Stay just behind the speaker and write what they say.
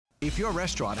If your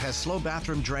restaurant has slow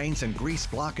bathroom drains and grease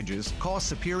blockages, call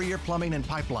Superior Plumbing and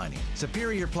Pipelining.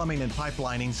 Superior Plumbing and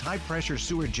Pipelining's high-pressure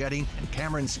sewer jetting and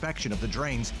camera inspection of the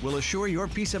drains will assure your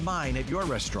peace of mind at your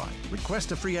restaurant.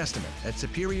 Request a free estimate at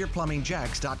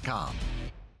SuperiorPlumbingJacks.com.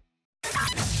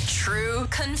 True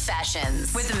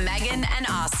Confessions with Megan and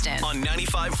Austin. On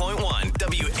 95.1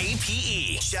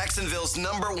 WAPE, Jacksonville's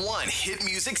 #1 hit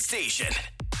music station.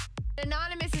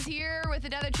 Anonymous is here with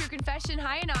another True Confession.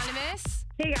 Hi, Anonymous.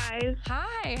 Hey, guys.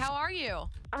 Hi, how are you?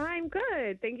 I'm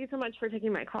good. Thank you so much for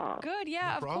taking my call. Good,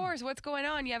 yeah, of course. What's going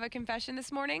on? You have a confession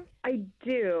this morning? I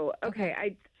do. Okay,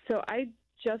 I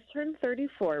just turned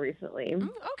 34 recently.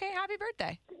 Okay, happy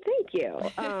birthday. Thank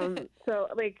you. So,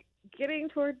 getting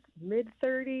towards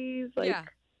mid-30s,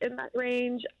 in that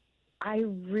range, I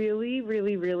really,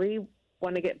 really, really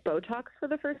want to get Botox for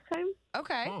the first time.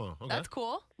 Okay. Oh, okay. That's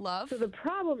cool. Love. So the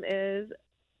problem is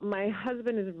my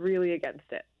husband is really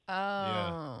against it.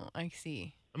 Oh, I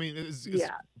see. I mean, is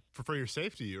for your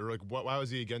safety, or why was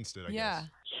he against it, I guess?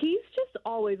 He's just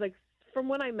always, from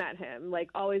when I met him,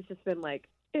 always just been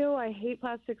ew, I hate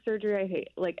plastic surgery. I hate,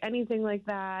 anything like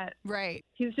that. Right.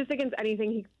 He's just against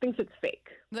anything. He thinks it's fake.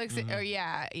 Oh,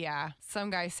 yeah. Some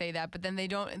guys say that, but then they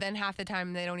don't, then half the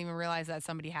time they don't even realize that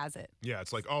somebody has it. Yeah,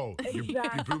 it's your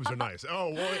boobs are nice.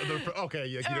 Oh, well, okay,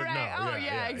 you didn't know. Oh,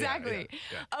 yeah, exactly.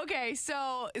 Yeah. Okay,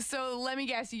 so let me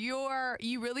guess, you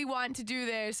really want to do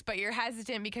this, but you're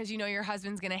hesitant because you know your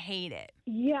husband's going to hate it.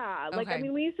 Yeah, Okay.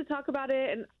 we used to talk about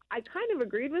it, and I kind of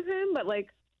agreed with him, but,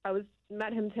 I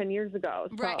met him 10 years ago,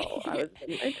 so Right. I was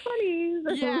in my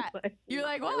 20s. Yeah. You're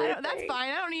like, well, that's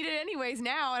fine. I don't need it anyways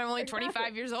now, and I'm only Exactly.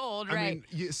 25 years old, right?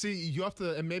 I mean, you have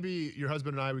to, and maybe your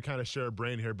husband and I, we kind of share a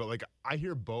brain here, but I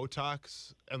hear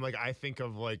Botox, and I think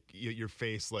of your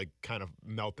face kind of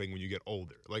melting when you get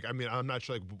older. I'm not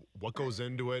sure what goes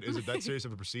into it. Is it that serious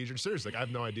of a procedure? Seriously, I have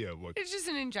no idea. It's just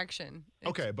an injection.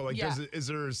 Okay, but is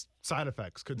there side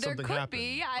effects? Could something happen? There could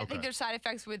be. Yeah, I think Okay. there's side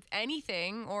effects with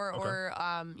anything, or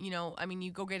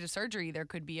you go get a surgery, there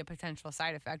could be a potential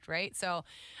side effect, right? So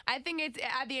I think it's,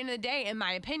 at the end of the day, in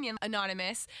my opinion,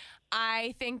 Anonymous,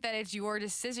 I think that it's your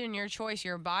decision, your choice,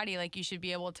 your body. You should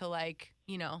be able to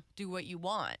do what you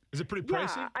want. Is it pretty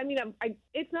pricey? Yeah, I mean,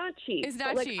 it's not cheap. It's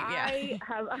not but, cheap, I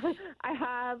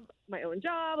have my own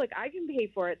job. I can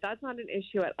pay for it. That's not an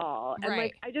issue at all. And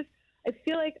Right. I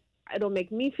feel like it'll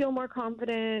make me feel more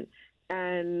confident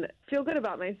and feel good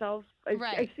about myself.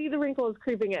 Right. I see the wrinkles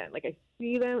creeping in. I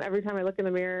see them every time I look in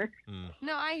the mirror.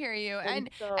 No, I hear you. And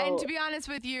to be honest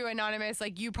with you, Anonymous,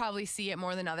 you probably see it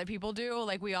more than other people do.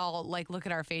 We all look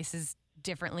at our faces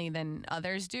differently than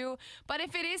others do. But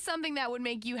if it is something that would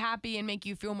make you happy and make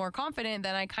you feel more confident,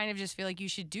 then I kind of just feel like you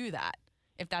should do that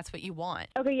if that's what you want.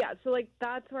 Okay, yeah. So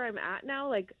that's where I'm at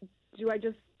now. Do I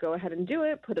just go ahead and do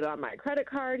it, put it on my credit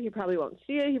card? He probably won't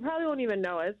see it. He probably won't even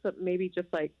know it, but maybe just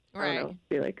I don't know,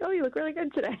 be oh, you look really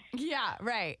good today. Yeah,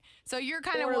 right. So you're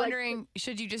kind of wondering,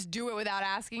 should you just do it without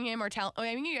asking him or tell?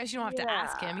 I mean, you guys, you don't have to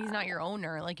ask him. He's not your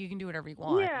owner. You can do whatever you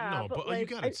want. Yeah, No, but you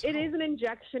gotta it is an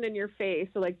injection in your face.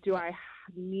 So do I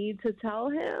need to tell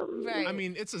him? Right. I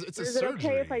mean, it's a Is surgery. it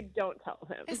okay if I don't tell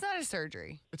him? It's not a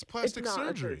surgery. It's plastic It's not a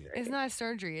surgery. It's not a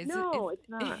surgery. It's not.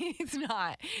 It's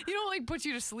not. You don't put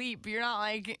you to sleep. You're not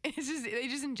it's just, they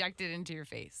just inject it into your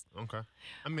face. Okay.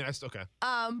 I mean, okay. But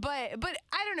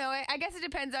I don't know. I guess it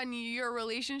depends on your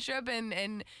relationship,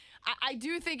 and I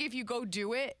do think if you go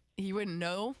do it, he wouldn't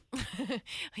know.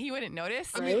 He wouldn't notice.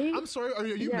 I mean, I'm sorry. Are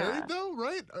you married though?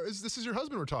 Right? This is your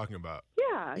husband we're talking about.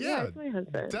 Yeah, it's my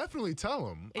husband. Definitely tell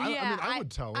him. Yeah, I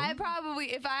would tell him. I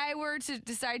probably, if I were to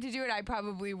decide to do it, I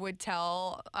probably would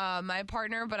tell my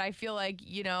partner. But I feel I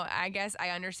guess I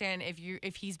understand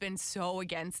if he's been so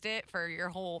against it for your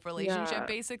whole relationship.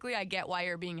 Basically, I get why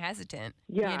you're being hesitant.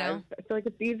 Yeah, you know? I feel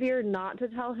it's easier not to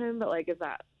tell him, but is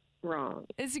that wrong?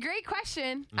 It's a great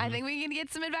question. I think we can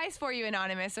get some advice for you,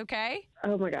 Anonymous, okay?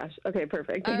 Oh my gosh. Okay,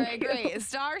 perfect. All Thank right, you. great.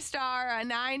 Star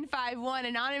 951.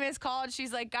 Anonymous called.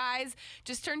 She's like, guys,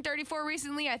 just turned 34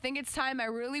 recently. I think it's time. I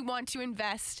really want to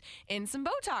invest in some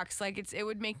Botox. It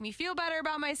would make me feel better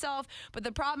about myself. But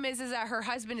the problem is that her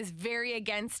husband is very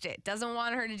against it. Doesn't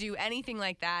want her to do anything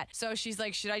like that. So she's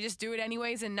like, should I just do it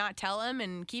anyways and not tell him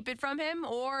and keep it from him?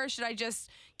 Or should I just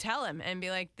tell him and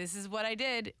be like, this is what I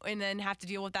did, and then have to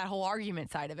deal with that whole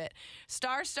argument side of it?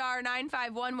 Star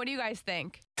 951. What do you guys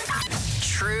think?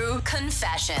 True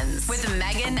Confessions with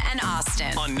Megan and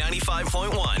Austin. On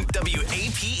 95.1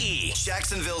 WAPE,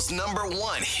 Jacksonville's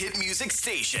 #1 hit music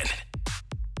station.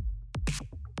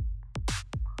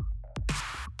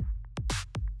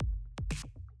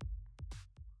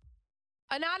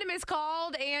 Anonymous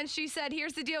called and she said,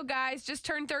 here's the deal, guys. Just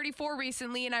turned 34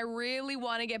 recently and I really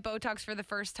want to get Botox for the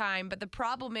first time. But the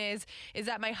problem is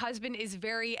that my husband is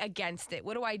very against it.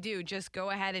 What do I do? Just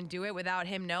go ahead and do it without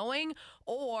him knowing,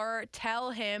 or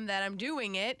tell him that I'm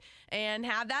doing it and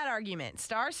have that argument? **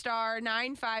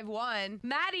 951.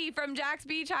 Maddie from Jack's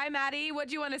Beach. Hi, Maddie. What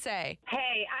do you want to say?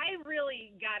 Hey, I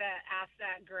really got to ask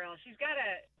that girl. She's got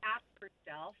to ask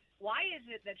herself, why is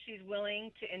it that she's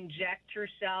willing to inject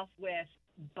herself with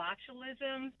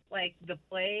botulism, like the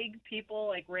plague? People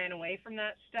like ran away from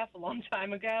that stuff a long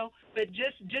time ago. But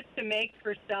just to make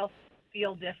herself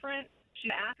feel different, she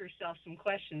asked herself some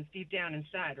questions deep down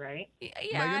inside, right? Yeah,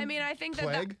 Megan, I mean, I think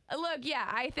plague?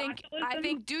 I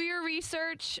think do your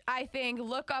research. I think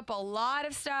look up a lot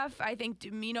of stuff. I think,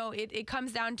 it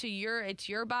comes down to it's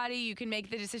your body. You can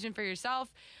make the decision for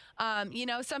yourself.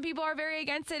 Some people are very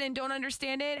against it and don't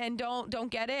understand it and don't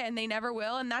get it, and they never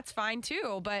will, and that's fine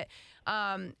too. But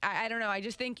I don't know. I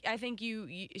think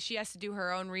she has to do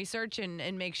her own research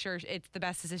and make sure it's the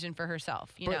best decision for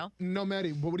herself. Know? No,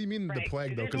 Maddie. But what do you mean the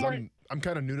plague though? Because I'm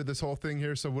kind of new to this whole thing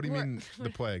here. So what do you mean the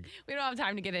plague? We don't have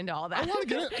time to get into all that. I want to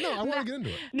get into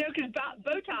it. No, because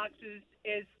Botox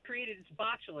is created as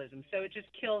botulism, so it just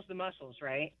kills the muscles,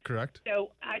 right? Correct.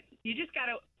 So you just got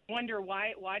to wonder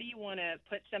why do you want to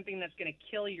put something that's going to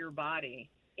kill your body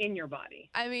in your body?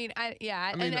 I mean,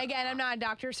 and again, I'm not a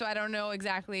doctor, so I don't know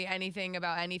exactly anything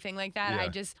about anything like that. Yeah. I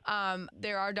just,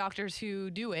 there are doctors who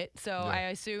do it, so I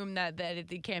assume that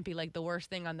it can't be like the worst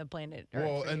thing on the planet.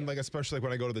 Well, and like especially like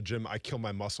when I go to the gym, I kill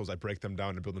my muscles, I break them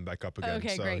down and build them back up again.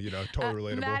 Okay, so great.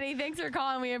 Totally relatable. Maddie, thanks for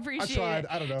calling. We appreciate it. I tried.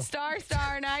 I don't know. **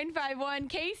 951.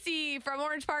 Casey from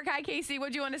Orange Park. Hi, Casey.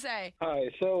 What do you want to say? Hi.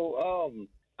 So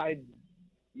I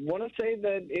want to say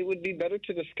that it would be better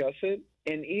to discuss it.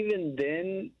 And even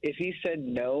then, if he said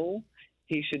no,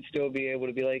 he should still be able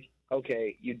to be like,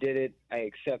 okay, you did it, I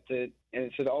accept it. And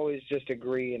it should always just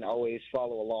agree and always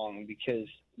follow along, because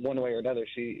one way or another,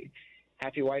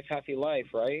 happy wife, happy life,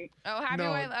 right? Oh, happy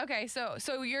wife. Okay, so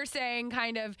you're saying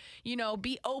kind of,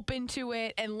 be open to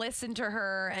it and listen to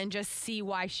her and just see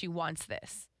why she wants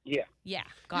this. Yeah. Yeah,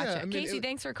 gotcha. Yeah, I mean, Casey,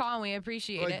 thanks for calling. We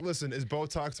appreciate it. Listen, is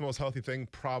Botox the most healthy thing?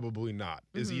 Probably not.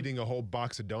 Is eating a whole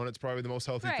box of donuts probably the most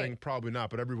healthy thing? Probably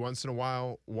not. But every once in a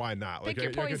while, why not? Pick Like, your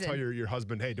you're going to poison. tell your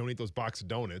husband, hey, don't eat those box of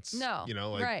donuts. No. You should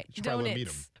Donuts. probably let him eat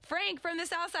them. Frank from the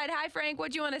South Side. Hi, Frank.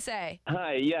 What do you want to say?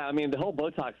 Hi, yeah, I mean, the whole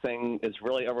Botox thing is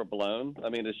really overblown. I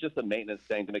mean, it's just a maintenance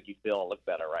thing to make you feel and look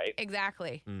better, right?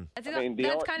 Exactly. That's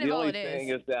kind of all it is. The only thing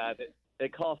is that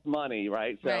it costs money,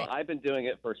 right? So I've been doing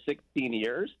it for 16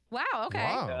 years. Wow, okay.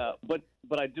 Wow. But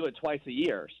I do it twice a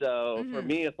year. So for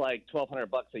me, it's like $1,200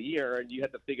 a year, and you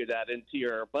have to figure that into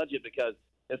your budget because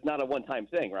it's not a one-time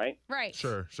thing, right? Right.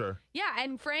 Sure. Yeah,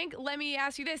 and Frank, let me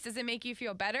ask you this. Does it make you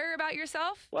feel better about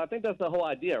yourself? Well, I think that's the whole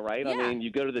idea, right? Yeah. I mean,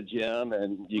 you go to the gym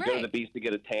and you go to the beach to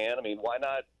get a tan. I mean, why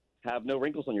not have no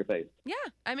wrinkles on your face? Yeah.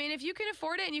 I mean, if you can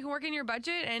afford it and you can work in your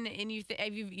budget and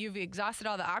you've exhausted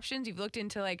all the options, you've looked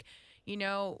into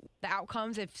the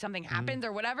outcomes if something happens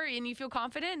or whatever, and you feel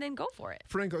confident, then go for it.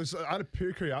 Frank, out of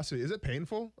pure curiosity, is it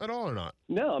painful at all or not?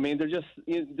 No, I mean, they're just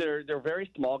they're very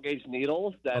small gauge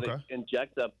needles that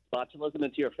inject the botulism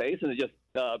into your face, and it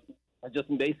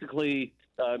just basically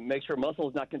makes your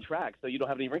muscles not contract, so you don't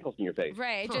have any wrinkles in your face.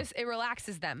 Right. It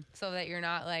relaxes them so that you're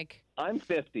not like. I'm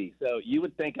 50, so you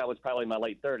would think I was probably in my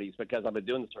late 30s because I've been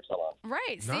doing this for so long.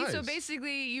 Right. See, so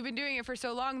basically you've been doing it for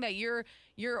so long that you're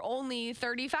only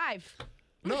 35.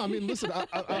 No, I mean, listen,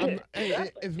 if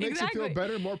it makes you feel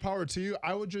better, more power to you.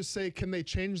 I would just say, can they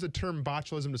change the term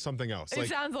botulism to something else? It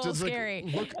sounds a little scary.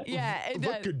 Look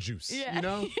good juice,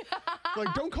 Yeah.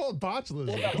 Like, don't call it botulism.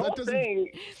 Well,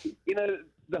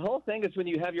 the whole thing is when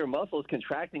you have your muscles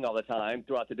contracting all the time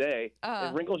throughout the day,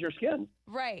 it wrinkles your skin.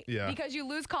 Right. Yeah. Because you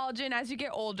lose collagen as you get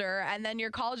older, and then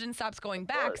your collagen stops going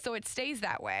back, so it stays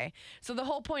that way. So the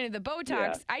whole point of the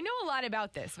Botox, I know a lot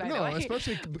about this, by the way. No,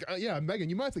 especially, Megan,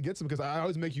 you might have to get some because I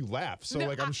always make you laugh. So,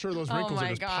 I'm sure those wrinkles are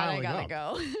just piling up. I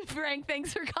gotta go. Frank,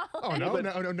 thanks for calling. Oh, no,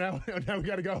 now we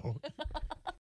gotta go.